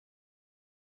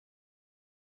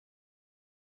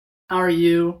How are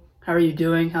you? How are you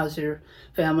doing? How's your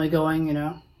family going?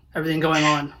 Everything going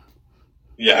on.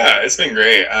 Yeah, it's been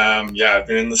great. Yeah, I've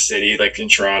been in the city, like in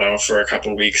Toronto, for a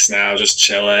couple weeks now, just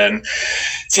chilling,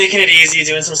 taking it easy,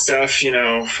 doing some stuff. Taking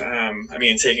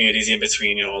it easy in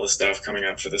between, all the stuff coming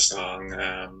up for the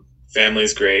song.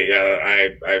 Family's great. Yeah,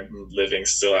 I'm living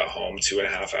still at home,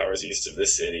 2.5 hours east of the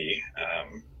city.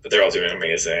 But they're all doing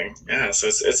amazing. Yeah, so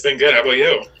it's been good. How about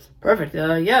you? Perfect.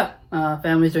 Yeah.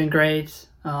 Family's doing great.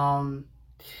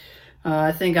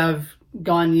 I think I've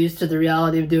gotten used to the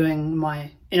reality of doing my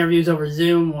interviews over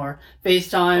Zoom or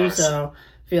FaceTime, Nice. so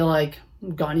I feel like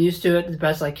I've gotten used to it as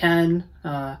best I can.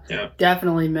 Yeah,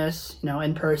 Definitely miss,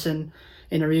 in person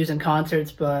interviews and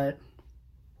concerts, but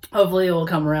hopefully it will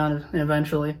come around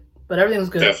eventually. But everything's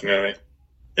good. definitely.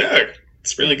 Yeah,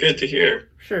 it's really good to hear.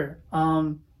 Sure.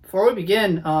 Before we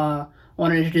begin, I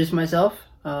want to introduce myself.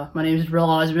 My name is Brill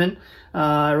Osmond.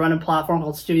 I run a platform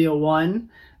called Studio One.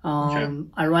 Okay.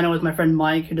 I run it with my friend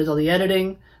Mike, who does all the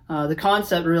editing. The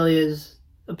concept really is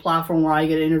a platform where I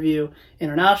get to interview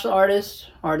international artists,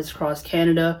 artists across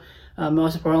Canada,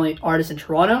 most importantly, artists in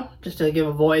Toronto, just to give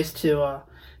a voice to,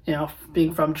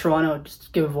 being from Toronto, just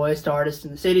to give a voice to artists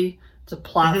in the city. It's a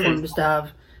platform Hmm. just to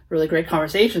have really great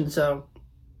conversations. So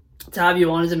to have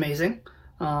you on is amazing.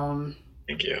 Um,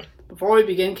 Thank you. Before we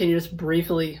begin, can you just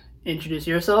briefly introduce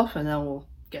yourself and then we'll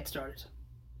get started?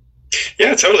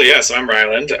 Yeah, totally. Yeah, so I'm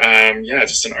Ryland. Yeah,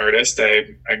 just an artist. I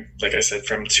like I said,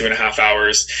 from 2.5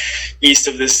 hours east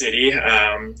of the city,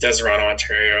 Deserano,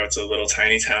 Ontario. It's a little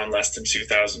tiny town, less than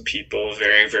 2,000 people.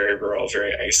 Very, very rural,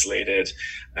 very isolated.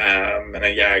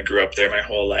 I grew up there my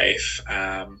whole life.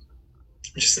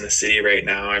 Just in the city right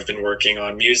now. I've been working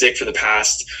on music for the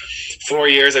past 4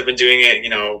 years. I've been doing it,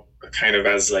 kind of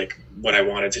as like what I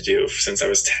wanted to do since I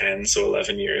was 10, so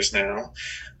 11 years now.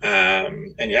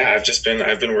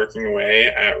 I've been working away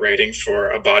at writing for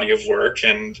a body of work,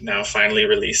 and now finally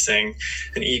releasing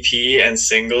an EP and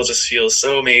single just feels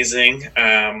so amazing.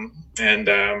 I've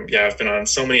been on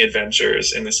so many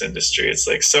adventures in this industry. It's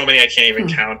like so many I can't even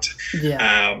count.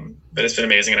 Yeah, But it's been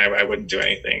amazing, and I wouldn't do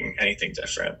anything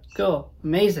different. cool,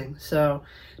 amazing. So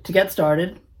to get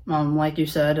started, like you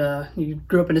said, you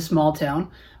grew up in a small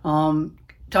town.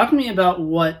 Talk to me about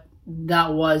what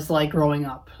that was like growing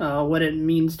up, what it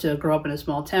means to grow up in a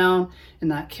small town, in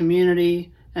that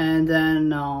community, and then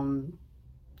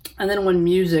when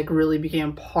music really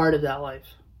became part of that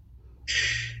life.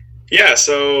 Yeah,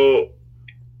 so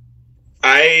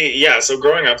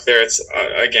growing up there, it's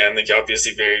again like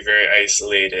obviously very very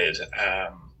isolated,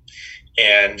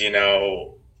 and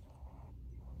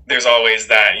there's always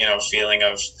that feeling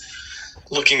of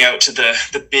looking out to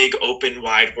the big open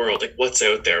wide world, like what's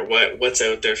out there, what's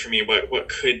out there for me, what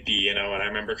could be, and I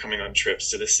remember coming on trips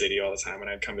to the city all the time. When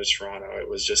I'd come to Toronto, it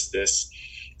was just this,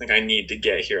 like, I need to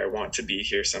get here, I want to be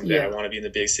here someday, I Yeah, want to be in the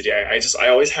big city. I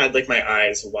always had like my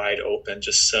eyes wide open,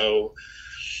 just so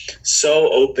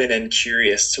open and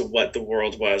curious to what the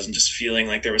world was, and just feeling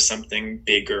like there was something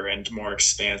bigger and more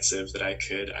expansive that I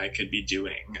could be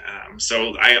doing.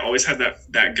 So I always had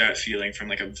that gut feeling from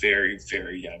like a very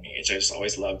very young age. I just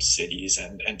always loved cities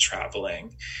and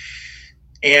traveling.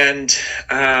 And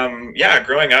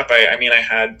growing up, I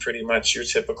had pretty much your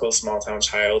typical small town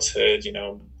childhood.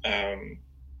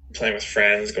 Playing with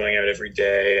friends, going out every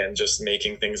day, and just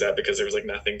making things up because there was like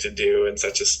nothing to do in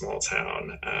such a small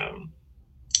town.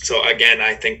 So again,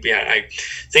 I think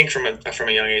from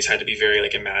a young age, I had to be very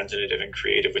like imaginative and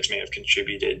creative, which may have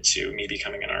contributed to me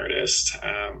becoming an artist.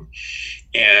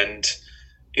 And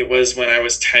it was when I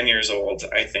was 10 years old,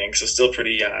 I think, so still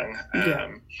pretty young. yeah,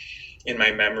 In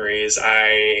my memories,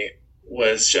 I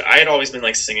had always been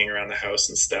like singing around the house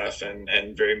and stuff, and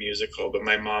very musical. But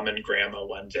my mom and grandma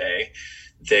one day,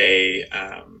 they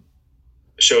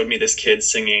showed me this kid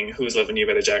singing "Who's Loving You"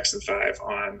 by the Jackson Five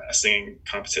on a singing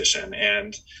competition,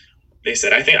 and they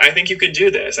said, "I think you could do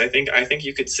this. I think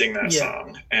you could sing that yeah.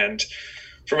 song." And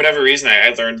for whatever reason, I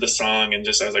learned the song, and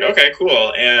just I was like, "Okay,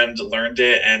 cool," and learned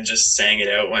it and just sang it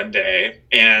out one day.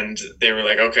 And they were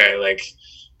like, "Okay, like,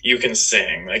 you can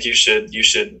sing. Like, you should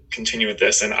continue with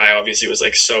this." And I obviously was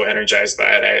like so energized by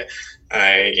it.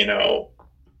 I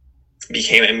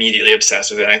became immediately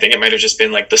obsessed with it. And I think it might have just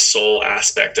been like the soul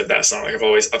aspect of that song. Like I've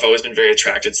always been very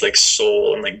attracted to like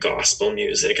soul and like gospel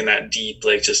music and that deep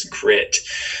like just grit.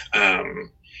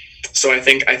 Um, so I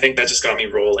think that just got me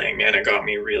rolling, and it got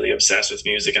me really obsessed with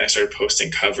music. And I started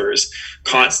posting covers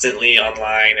constantly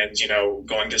online, and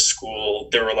going to school,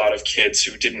 there were a lot of kids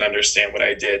who didn't understand what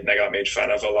I did, and I got made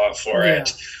fun of a lot for Yeah,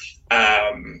 it.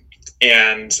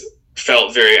 And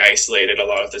felt very isolated a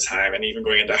lot of the time. And even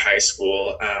going into high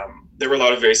school, there were a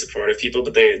lot of very supportive people,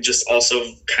 but they just also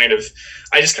kind of,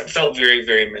 I just felt very,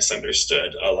 very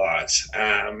misunderstood a lot.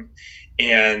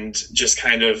 And just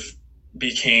kind of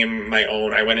became my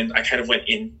own. I kind of went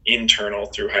internal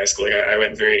through high school. Like I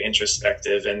went very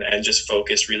introspective and just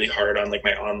focused really hard on like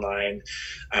my online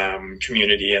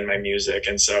community and my music.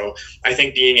 And so I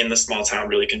think being in the small town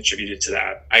really contributed to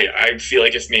that. I feel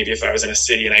like if I was in a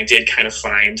city and I did kind of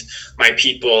find my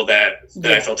people that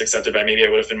I felt accepted by, maybe I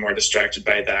would have been more distracted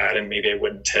by that, and maybe I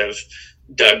wouldn't have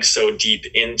dug so deep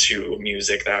into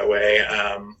music that way.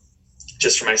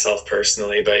 Just for myself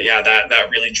personally. But yeah, that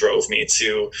really drove me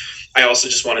to, I also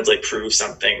just wanted to like prove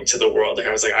something to the world. Like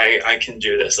I was like, I can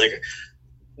do this. Like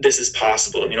this is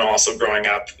possible. And, also growing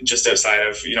up just outside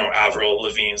of, Avril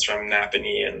Lavigne's from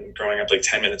Napanee, and growing up like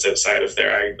 10 minutes outside of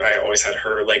there, I always had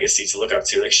her legacy to look up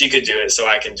to. Like she could do it, so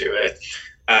I can do it.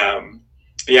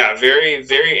 Yeah, very,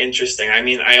 very interesting. I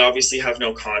mean, I obviously have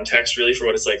no context really for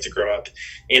what it's like to grow up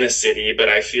in a city, but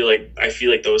I feel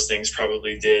like those things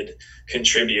probably did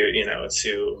contribute,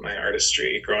 to my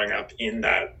artistry growing up in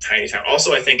that tiny town.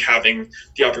 Also, I think having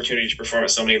the opportunity to perform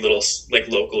at so many little like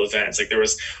local events, like there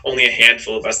was only a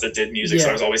handful of us that did music, so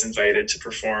I was always invited to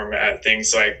perform at things.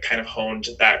 So I kind of honed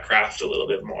that craft a little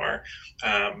bit more.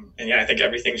 And yeah, I think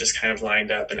everything just kind of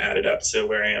lined up and added up to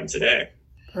where I am today.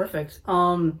 Perfect.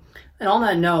 And on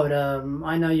that note,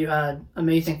 I know you had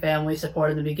amazing family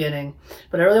support in the beginning,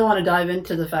 but I really want to dive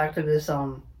into the fact of this.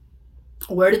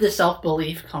 Where did the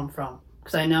self-belief come from?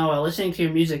 Because I know listening to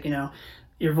your music,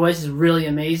 your voice is really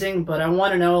amazing, but I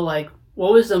want to know, like,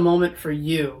 what was the moment for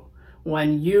you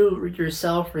when you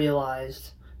yourself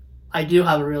realized, I do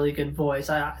have a really good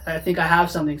voice. I think I have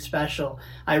something special.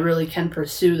 I really can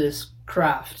pursue this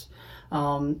craft.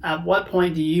 At what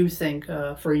point do you think,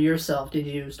 for yourself, did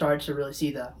you start to really see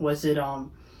that? Was it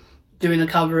doing the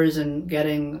covers and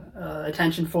getting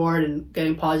attention for it and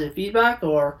getting positive feedback,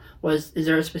 or is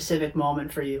there a specific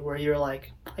moment for you where you're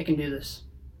like, I can do this?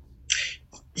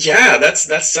 Yeah,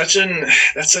 that's such an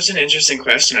interesting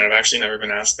question. I've actually never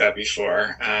been asked that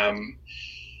before.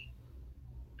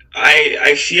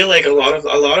 I feel like a lot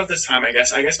of the time, I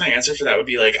guess my answer for that would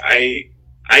be like I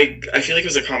feel like it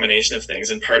was a combination of things,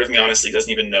 and part of me honestly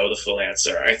doesn't even know the full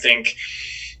answer. I think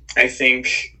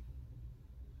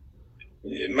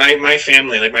my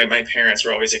family, like my parents,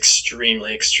 were always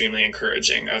extremely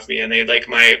encouraging of me, and they, like,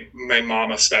 my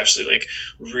mom especially, like,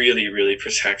 really, really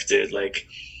protected like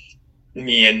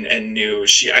me, and knew,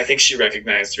 I think she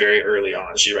recognized very early on,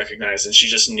 and she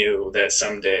just knew that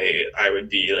someday I would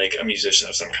be like a musician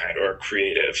of some kind or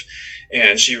creative,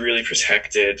 and she really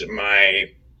protected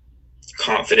my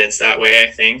confidence that way.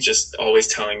 I think just always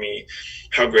telling me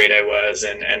how great I was,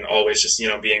 and always just,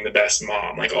 being the best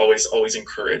mom, like always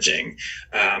encouraging,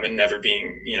 and never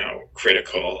being,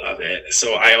 critical of it.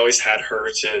 So I always had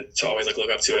her to always like look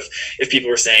up to. If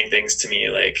people were saying things to me,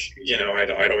 like,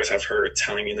 I'd always have her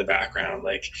telling me in the background,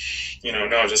 like,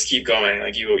 no, just keep going,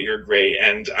 like you're great.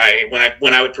 And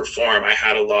when I would perform, I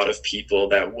had a lot of people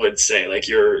that would say, like,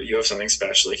 you have something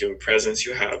special, like you have a presence,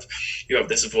 you have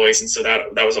this voice. And so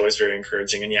that was always very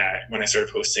encouraging. And yeah, when I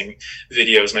started posting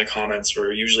videos, my comments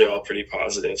were usually all pretty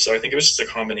positive. So I think it was just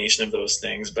a combination of those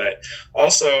things. But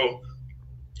also,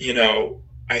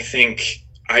 I think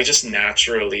I just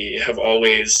naturally have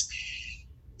always,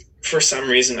 for some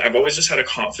reason, I've always just had a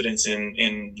confidence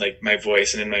in like my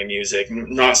voice and in my music,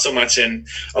 not so much in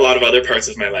a lot of other parts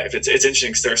of my life. It's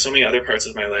interesting because there are so many other parts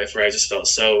of my life where I just felt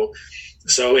so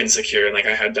insecure, and like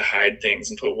I had to hide things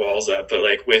and put walls up. But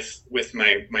like with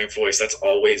my voice, that's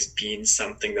always been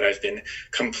something that I've been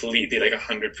completely like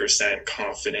 100%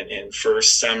 confident in. For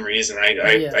some reason,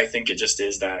 I think it just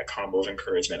is that combo of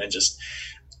encouragement and just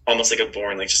almost like a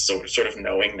born, like, just sort of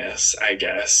knowingness, I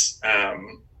guess.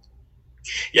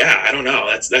 Yeah, I don't know.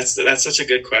 That's such a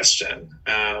good question.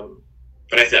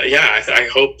 But I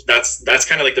hope that's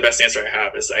kind of like the best answer I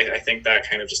have. Is I think that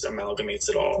kind of just amalgamates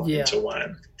it all into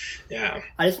one. Yeah.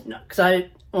 I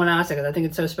want to ask that because I think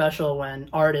it's so special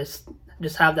when artists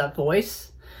just have that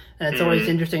voice, and it's always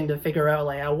interesting to figure out,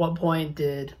 like, at what point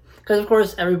because of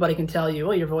course everybody can tell you,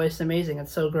 oh, your voice is amazing,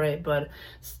 it's so great, but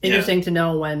it's interesting to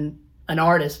know when an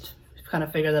artist kind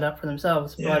of figure that out for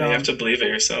themselves. Yeah, but you have to believe it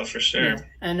yourself, for sure. Yeah.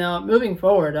 And moving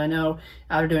forward, I know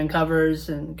after doing covers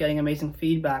and getting amazing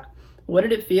feedback, what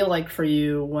did it feel like for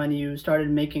you when you started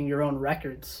making your own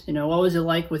records? What was it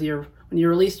like when you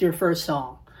released your first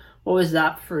song? What was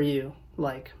that for you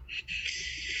like?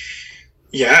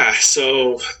 Yeah,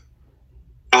 so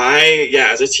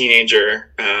as a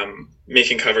teenager,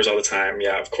 making covers all the time.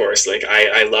 Yeah, of course. Like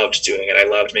I loved doing it. I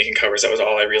loved making covers. That was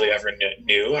all I really ever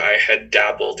knew. I had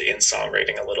dabbled in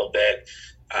songwriting a little bit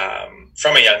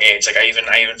from a young age. Like I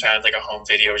even found like a home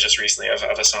video just recently of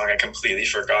a song I completely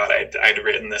forgot I'd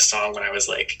written this song when I was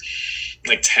like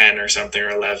 10 or something, or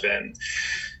 11.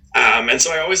 And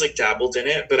so I always like dabbled in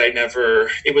it, but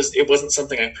it wasn't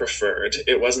something I preferred.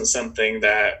 It wasn't something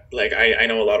that like, I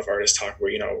know a lot of artists talk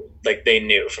where, like they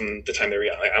knew from the time they were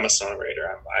young, like I'm a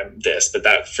songwriter, I'm this, but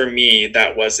that for me,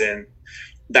 that wasn't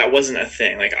a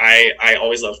thing. Like I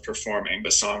always loved performing,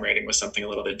 but songwriting was something a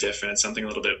little bit different, something a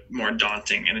little bit more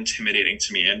daunting and intimidating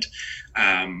to me. And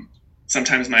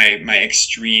sometimes my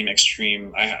extreme,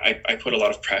 I put a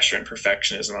lot of pressure and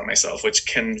perfectionism on myself, which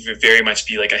can very much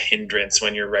be like a hindrance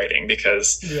when you're writing,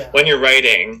 because when you're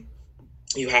writing,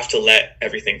 you have to let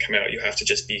everything come out. You have to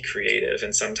just be creative.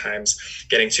 And sometimes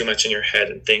getting too much in your head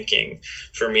and thinking,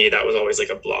 for me, that was always like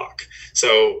a block.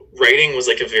 So writing was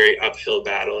like a very uphill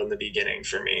battle in the beginning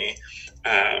for me.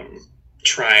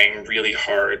 Trying really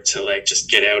hard to like just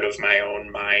get out of my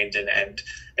own mind and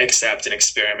accept and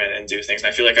experiment and do things.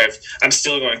 And I feel like I'm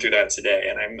still going through that today,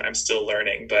 and I'm still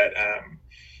learning. But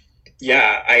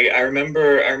I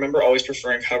remember always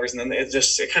preferring covers, and then it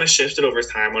kind of shifted over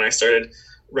time when I started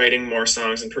writing more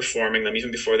songs and performing them even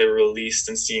before they were released,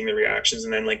 and seeing the reactions,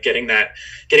 and then like getting that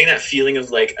feeling of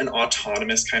like an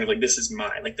autonomous kind of like, this is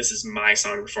mine, like this is my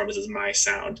song to perform, this is my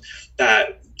sound,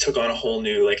 that took on a whole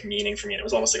new like meaning for me. And it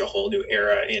was almost like a whole new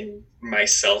era in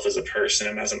myself as a person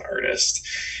and as an artist.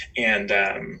 And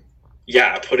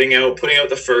putting out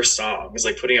the first song was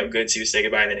like putting out Good to Say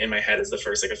Goodbye, and then In My Head is the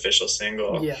first like official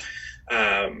single.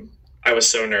 I was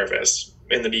so nervous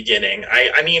in the beginning.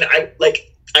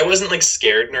 I wasn't like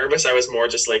scared nervous. I was more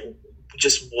just like,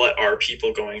 what are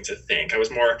people going to think? It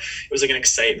was like an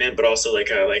excitement, but also like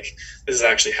this is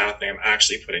actually happening. I'm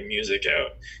actually putting music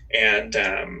out. And,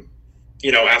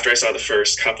 after I saw the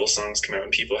first couple songs come out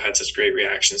and people had such great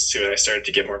reactions to it, I started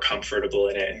to get more comfortable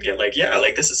in it and get like,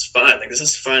 this is fun. Like, this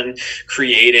is fun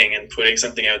creating and putting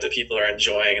something out that people are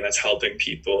enjoying and that's helping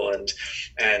people. And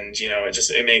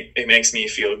it makes me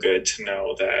feel good to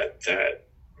know that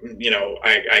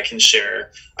I can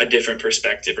share a different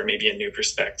perspective, or maybe a new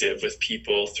perspective, with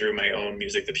people through my own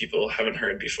music that people haven't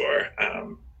heard before.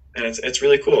 And it's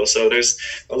really cool. So there's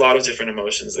a lot of different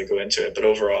emotions that go into it, but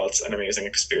overall it's an amazing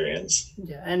experience.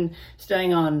 Yeah. And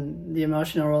staying on the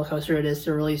emotional roller coaster it is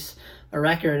to release a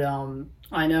record.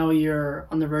 I know you're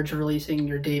on the verge of releasing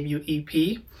your debut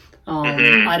EP. I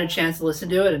had a chance to listen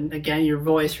to it, and again, your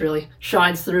voice really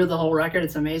shines through the whole record.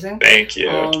 It's amazing. Thank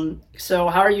you. So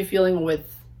how are you feeling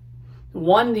with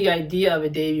the idea of a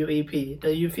debut EP?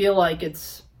 Do you feel like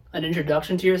it's an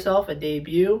introduction to yourself, a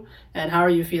debut? And how are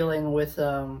you feeling with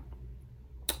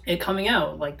it coming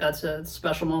out? Like, that's a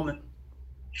special moment.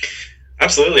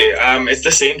 Absolutely. It's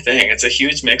the same thing. It's a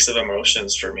huge mix of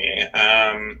emotions for me.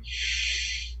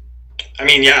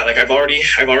 Like I've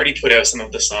already put out some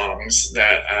of the songs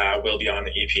that will be on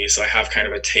the EP, so I have kind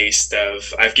of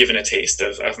I've given a taste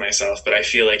of myself, but I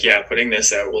feel like, putting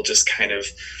this out will just kind of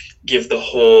give the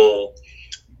whole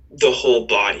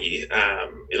body.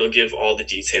 It'll give all the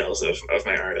details of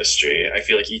my artistry. I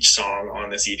feel like each song on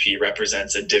this EP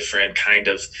represents a different kind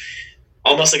of,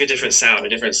 almost like a different sound, a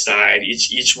different side.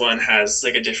 Each one has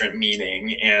like a different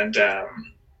meaning. And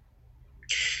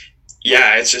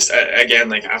it's just, again,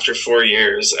 like after 4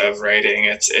 years of writing,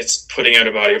 it's putting out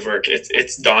a body of work.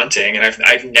 It's daunting. And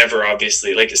I've never,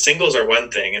 obviously, like, singles are one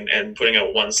thing, and putting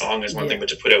out one song is one thing, but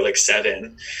to put out like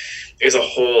 7 is a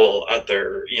whole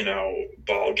other,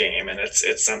 ball game. And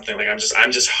it's something like, I'm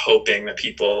just hoping that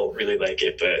people really like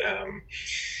it. But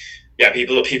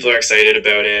people are excited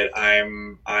about it.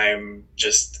 I'm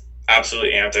just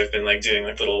absolutely amped. I've been like doing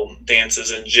like little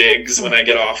dances and jigs when I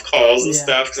get off calls and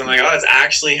stuff, because I'm like, oh, it's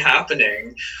actually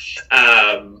happening.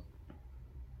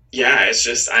 It's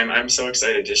just, I'm so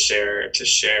excited to share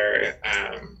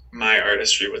my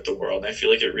artistry with the world. I feel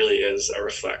like it really is a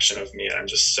reflection of me, and I'm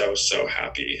just so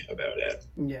happy about it.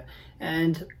 Yeah.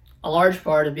 And a large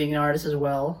part of being an artist as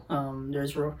well,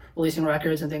 there's releasing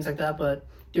records and things like that, but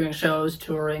doing shows,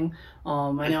 touring.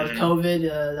 I know with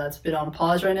COVID, that's a bit on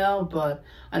pause right now, but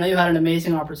I know you had an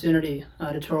amazing opportunity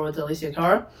to tour with Alessia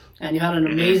Cara, and you had an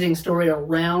amazing story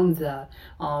around that.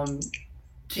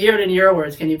 To hear it in your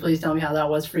words, can you please tell me how that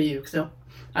was for you? Because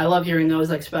I love hearing those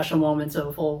like special moments of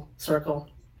a full circle.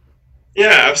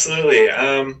 Yeah, absolutely.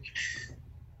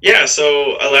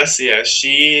 So Alessia,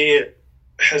 she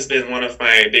has been one of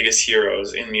my biggest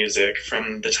heroes in music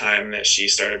from the time that she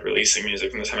started releasing music,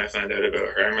 from the time I found out about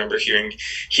her. I remember hearing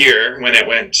Here when it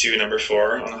went to number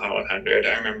 4 on the Hot 100.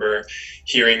 I remember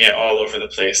hearing it all over the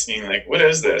place, being like, what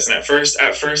is this? And at first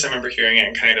I remember hearing it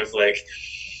and kind of like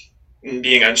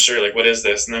being unsure, like, what is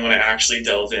this? And then when I actually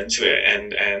delved into it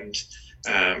and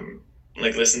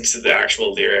like listened to the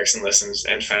actual lyrics and listened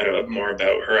and found out more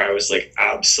about her, I was like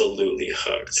absolutely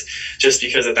hooked. Just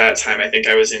because at that time I think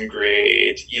I was in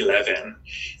grade 11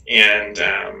 and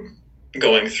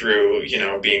going through, you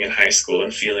know, being in high school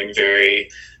and feeling very,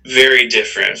 very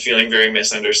different, feeling very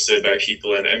misunderstood by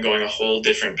people, and going a whole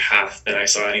different path than I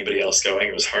saw anybody else going.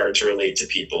 It was hard to relate to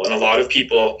people, and a lot of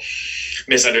people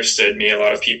misunderstood me. A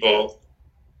lot of people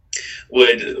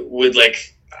would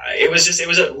like,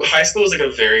 high school was like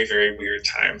a very, very weird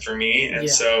time for me. And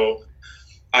so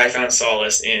I found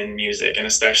solace in music, and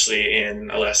especially in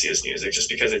Alessia's music, just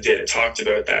because it talked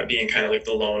about that, being kind of like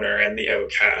the loner and the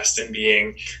outcast, and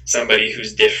being somebody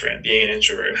who's different, being an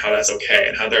introvert, and how that's okay,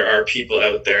 and how there are people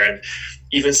out there. And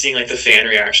even seeing like the fan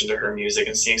reaction to her music,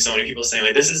 and seeing so many people saying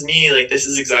like, this is me, like this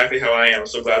is exactly how I am. I'm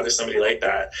so glad there's somebody like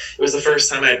that. It was the first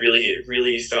time I'd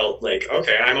really felt like,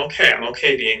 okay, I'm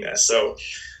okay being this. So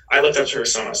I looked up to her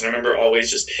so much, and I remember always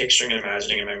just picturing and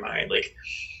imagining in my mind, like,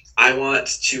 I want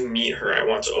to meet her. I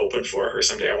want to open for her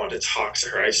someday. I want to talk to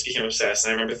her. I just became obsessed.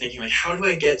 And I remember thinking, like, how do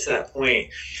I get to that point?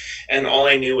 And all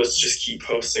I knew was to just keep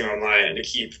posting online and to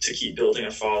keep building a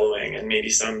following. And maybe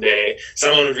someday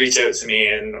someone would reach out to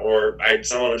me,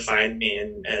 someone would find me,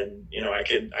 and you know, I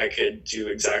could do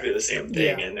exactly the same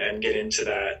thing, and get into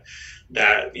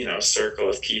that you know, circle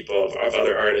of people, of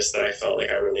other artists that I felt like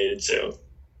I related to.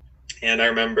 And I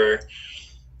remember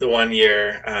the one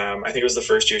year, I think it was the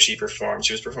first year she performed.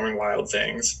 She was performing Wild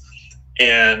Things,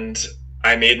 and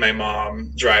I made my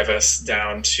mom drive us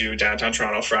down to downtown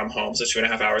Toronto from home, so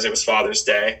 2.5 hours. It was Father's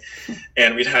Day,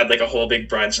 and we'd had like a whole big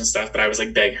brunch and stuff, but I was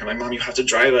like begging her, like, Mom, you have to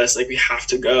drive us, like we have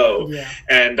to go.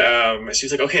 And she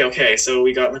was like, okay. So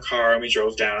we got in the car and we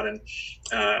drove down,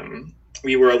 and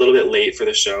we were a little bit late for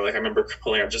the show. Like I remember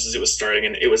pulling up just as it was starting,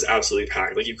 and it was absolutely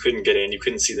packed. Like you couldn't get in, you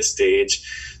couldn't see the stage.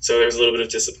 So there was a little bit of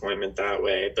disappointment that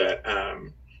way. But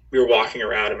we were walking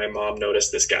around, and my mom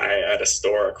noticed this guy at a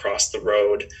store across the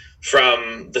road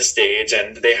from the stage,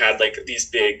 and they had like these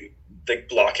big like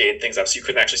blockade things up, so you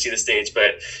couldn't actually see the stage,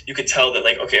 but you could tell that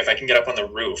like, okay, if I can get up on the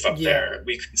roof up there,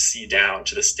 we could see down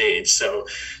to the stage. So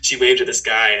she waved at this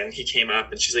guy, and he came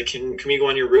up, and she's like, can we go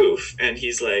on your roof? And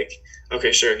he's like,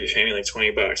 okay, sure, if you pay me like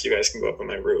 $20, you guys can go up on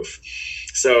my roof.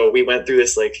 So we went through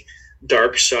this like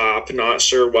dark shop, not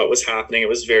sure what was happening. It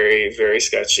was very, very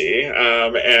sketchy.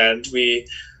 And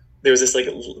there was this like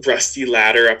rusty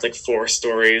ladder up like 4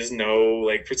 stories, no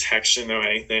like protection, no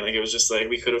anything. Like it was just like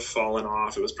we could have fallen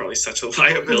off. It was probably such a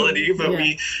liability, but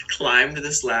we climbed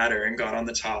this ladder and got on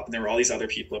the top, and there were all these other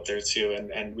people up there too.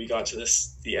 And we got to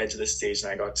the edge of the stage,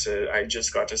 and I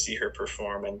just got to see her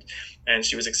perform, and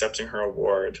she was accepting her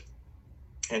award.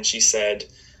 And she said,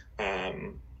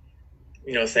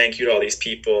 you know, thank you to all these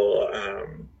people.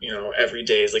 You know, every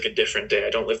day is like a different day. I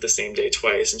don't live the same day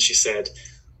twice. And she said,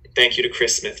 thank you to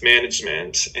Chris Smith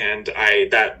Management. And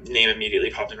that name immediately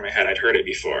popped into my head. I'd heard it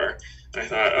before. And I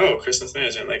thought, oh, Chris Smith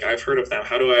Management, like I've heard of them.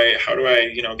 How do I,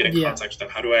 you know, get in contact with them?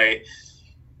 How do I?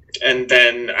 And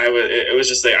then I was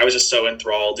just so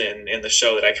enthralled in the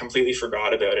show that I completely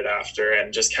forgot about it after,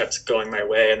 and just kept going my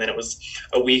way. And then it was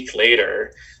a week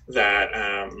later that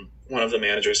one of the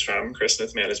managers from Chris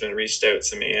Smith Management reached out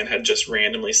to me, and had just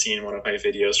randomly seen one of my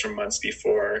videos from months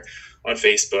before on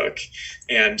Facebook,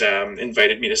 and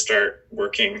invited me to start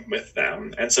working with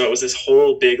them. And so it was this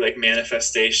whole big like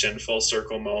manifestation, full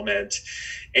circle moment.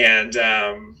 And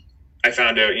I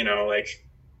found out, you know, like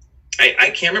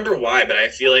I can't remember why, but I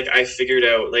feel like I figured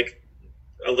out like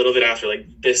a little bit after, like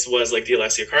this was like the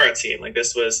Alessia Cara team. Like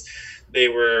they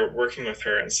were working with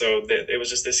her. And so it was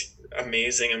just this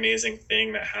amazing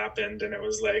thing that happened. And it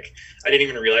was like, I didn't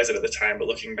even realize it at the time, but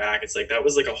looking back, it's like, that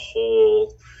was like a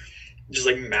whole just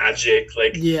like magic,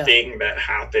 like thing that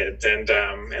happened. And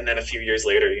then a few years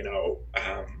later, you know,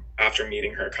 after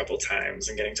meeting her a couple times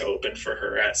and getting to open for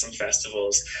her at some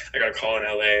festivals, I got a call in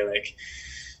LA, like,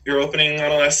 you're opening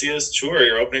on Alessia's tour,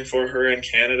 you're opening for her in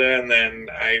Canada. And then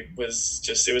it was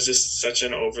just such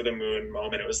an over the moon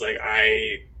moment. It was like,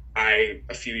 I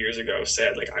a few years ago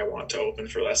said like, I want to open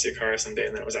for Alessia Cara someday,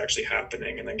 and then it was actually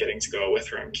happening, and then getting to go with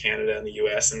her in Canada and the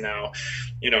US, and now,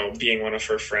 you know, being one of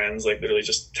her friends, like literally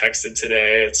just texted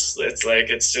today. It's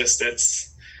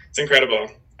incredible.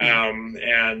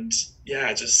 And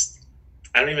yeah, just,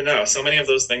 I don't even know. So many of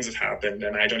those things have happened,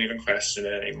 and I don't even question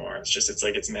it anymore. It's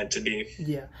like, it's meant to be.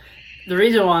 Yeah. The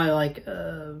reason why, like,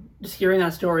 just hearing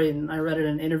that story, and I read it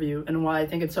in an interview, and why I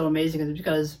think it's so amazing is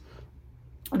because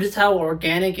just how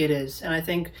organic it is. And I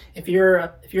think if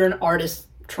you're an artist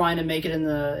trying to make it in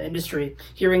the industry,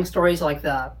 hearing stories like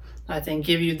that, I think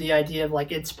give you the idea of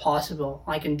like, it's possible.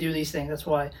 I can do these things. That's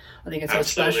why I think it's so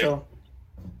special.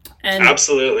 And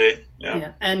absolutely.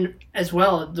 Yeah. And as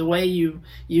well, the way you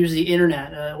use the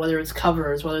internet, whether it's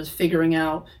covers, whether it's figuring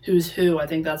out who's who, I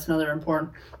think that's another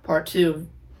important part too.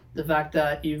 The fact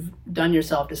that you've done your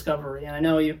self discovery, and I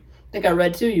know you. I think I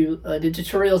read too. You did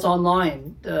tutorials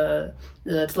online to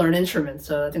learn instruments,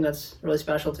 so I think that's really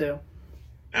special too.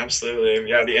 Absolutely.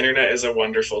 Yeah, the internet is a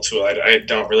wonderful tool. I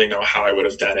don't really know how I would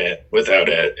have done it without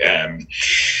it.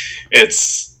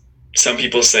 It's some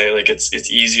people say like it's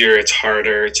easier, it's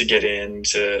harder to get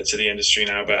into the industry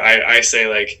now, but I say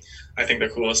like I think the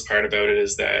coolest part about it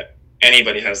is that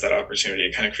anybody has that opportunity.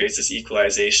 It kind of creates this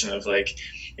equalization of like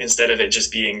instead of it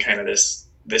just being kind of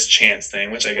this chance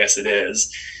thing, which I guess it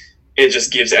is, it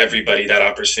just gives everybody that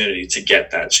opportunity to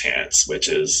get that chance, which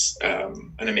is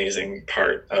an amazing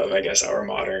part of, I guess, our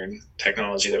modern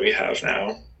technology that we have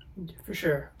now. For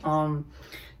sure.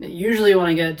 Usually when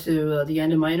I get to the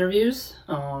end of my interviews,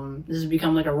 this has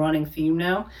become like a running theme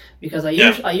now because I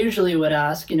usually would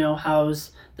ask,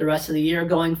 how's the rest of the year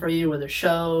going for you with the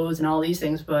shows and all these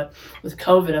things, but with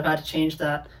COVID, I've had to change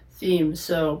that theme.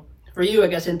 So for you, I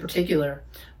guess in particular,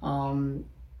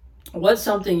 what's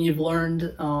something you've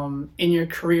learned in your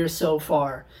career so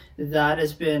far that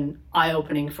has been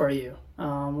eye-opening for you?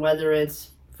 Whether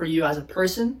it's for you as a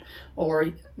person or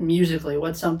musically,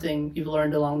 what's something you've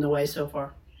learned along the way so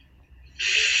far?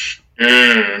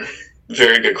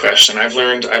 Very good question. I've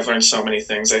learned so many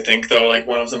things. I think though, like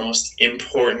one of the most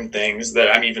important things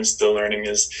that I'm even still learning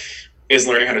is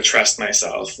learning how to trust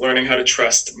myself, learning how to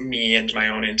trust me and my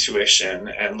own intuition,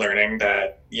 and learning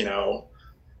that,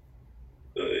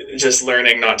 just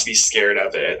learning not to be scared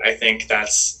of it. I think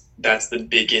that's the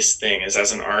biggest thing is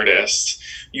as an artist,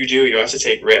 you have to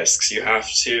take risks. You have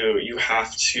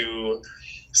to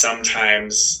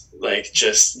sometimes like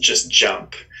just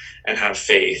jump and have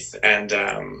faith. And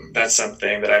that's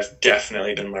something that I've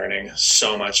definitely been learning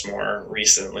so much more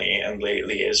recently and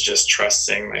lately is just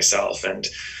trusting myself and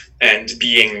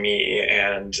being me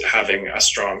and having a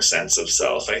strong sense of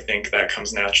self. I think that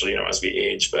comes naturally, as we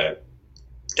age, but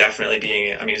definitely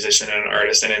being a musician and an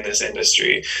artist and in this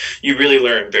industry, you really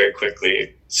learn very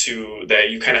quickly that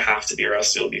you kind of have to be, or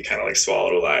else you'll be kind of like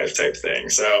swallowed alive type thing.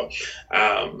 So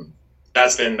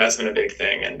that's been a big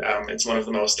thing, and it's one of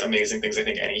the most amazing things I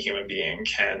think any human being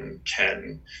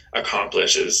can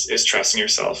accomplish is trusting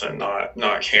yourself and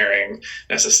not caring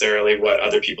necessarily what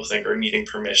other people think or needing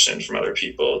permission from other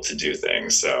people to do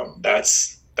things. So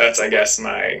that's I guess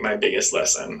my biggest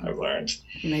lesson I've learned.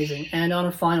 Amazing. And on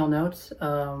a final note,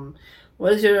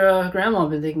 what has your grandma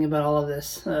been thinking about all of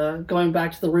this? Going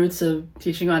back to the roots of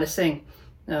teaching you how to sing.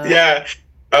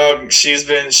 She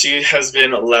has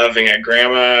been loving it.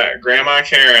 Grandma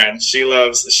Karen, she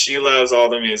loves all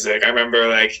the music. I remember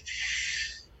like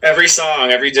every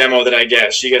song, every demo that I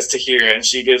get, she gets to hear it and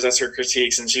she gives us her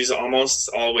critiques, and she's almost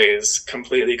always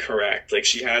completely correct. Like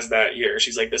she has that ear.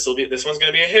 She's like, this one's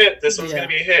gonna be a hit. This one's gonna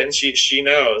be a hit, and she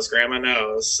knows. Grandma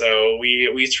knows. So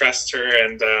we trust her,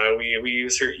 and we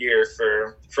use her ear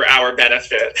for our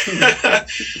benefit.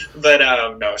 But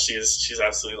no, she's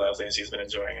absolutely lovely, and she's been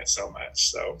enjoying it so much.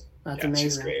 So that's amazing.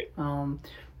 She's great.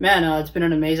 Man, it's been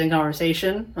an amazing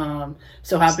conversation.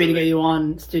 So happy to get you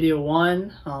on Studio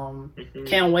One.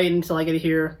 Can't wait until I get to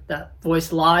hear that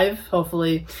voice live.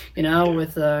 Hopefully,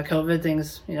 with COVID,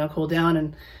 things, cool down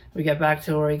and we get back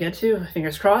to where we get to.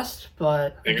 Fingers crossed.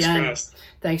 But again,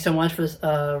 thanks so much for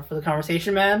the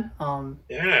conversation, man.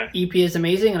 EP is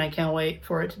amazing, and I can't wait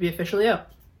for it to be officially out.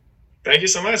 Thank you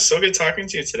so much. So good talking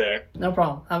to you today. No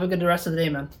problem. Have a good rest of the day,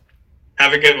 man.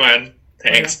 Have a good one.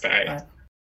 Thanks. Bye.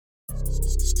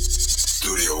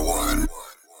 Studio One.